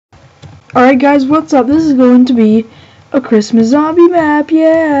Alright guys, what's up? This is going to be a Christmas zombie map,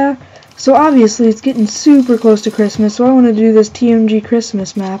 yeah! So obviously it's getting super close to Christmas, so I want to do this TMG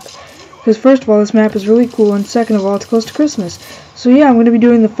Christmas map. Because first of all, this map is really cool, and second of all, it's close to Christmas. So yeah, I'm going to be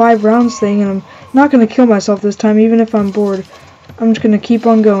doing the 5 rounds thing, and I'm not going to kill myself this time, even if I'm bored. I'm just going to keep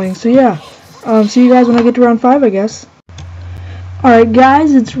on going. So yeah, see you guys when I get to round 5, I guess. Alright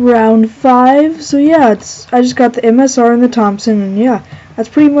guys, it's round 5, so yeah, I just got the MSR and the Thompson, and yeah, that's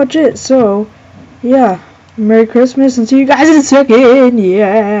pretty much it. So yeah, Merry Christmas and see you guys in a second,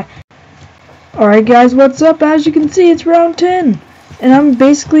 yeah. Alright guys, what's up? As you can see, it's round 10, and I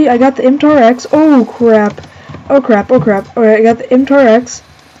got the MTAR X. Oh crap, alright, I got the MTAR X,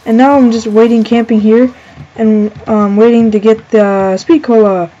 and now I'm just camping here, and waiting to get the Speed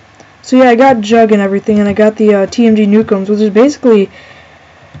Cola. So yeah, I got Jug and everything, and I got the TMG Nukums, which is basically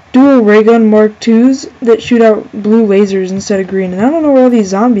dual ray gun Mark IIs that shoot out blue lasers instead of green. And I don't know where all these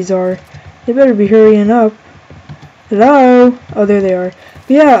zombies are. They better be hurrying up. Hello? Oh, there they are. But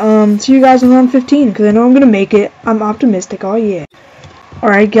yeah, see you guys in round 15, because I know I'm going to make it. I'm optimistic, oh yeah.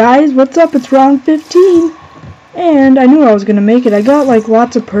 Alright guys, what's up? It's round 15, and I knew I was going to make it. I got like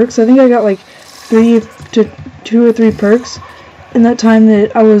lots of perks. I think I got like 2 or 3 perks in that time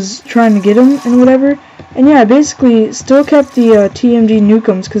that I was trying to get them and whatever. And yeah, I basically still kept the TMG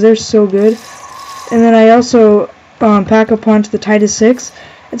Nukums because they're so good. And then I also pack a punch the Titus 6.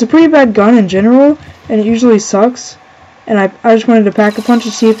 It's a pretty bad gun in general, and it usually sucks. And I just wanted to pack a punch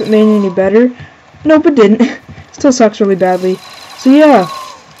to see if it made it any better. Nope, it didn't. Still sucks really badly. So yeah,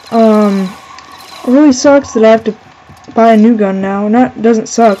 it really sucks that I have to buy a new gun now. It doesn't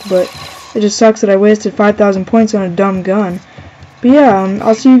suck, but it just sucks that I wasted 5,000 points on a dumb gun. But yeah,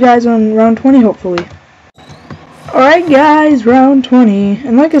 I'll see you guys on round 20, hopefully. Alright guys, round 20.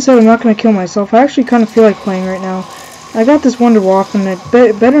 And like I said, I'm not going to kill myself. I actually kind of feel like playing right now. I got this Wunderwaffe, and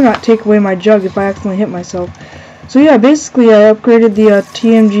it better not take away my Jug if I accidentally hit myself. So yeah, basically I upgraded the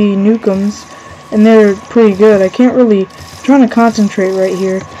TMG Nukums, and they're pretty good. I'm trying to concentrate right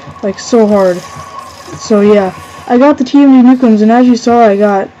here, like so hard. So yeah, I got the TMG Nukums, and as you saw, I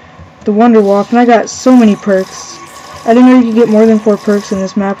got the Wunderwaffe, and I got so many perks. I didn't know you could get more than 4 perks in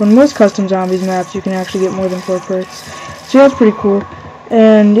this map. On most custom zombies maps, you can actually get more than 4 perks. So yeah, that's pretty cool.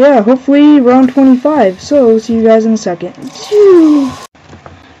 And yeah, hopefully round 25. So see you guys in a second.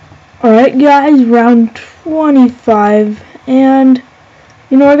 Alright guys, round 25. And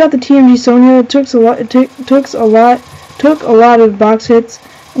you know, I got the TMG Sonya. It took a lot of box hits.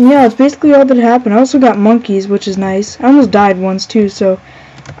 And yeah, it's basically all that happened. I also got monkeys, which is nice. I almost died once too, so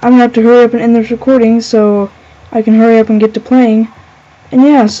I'm gonna have to hurry up and end this recording so I can hurry up and get to playing. And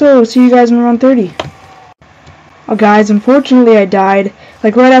yeah, so see you guys in round 30. Oh guys, unfortunately I died.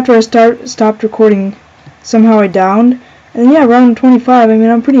 Like right after I stopped recording, somehow I downed. And yeah, round 25, I mean,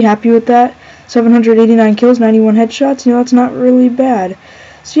 I'm pretty happy with that. 789 kills, 91 headshots, you know, that's not really bad.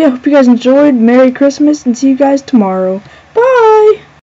 So yeah, hope you guys enjoyed. Merry Christmas, and see you guys tomorrow. Bye!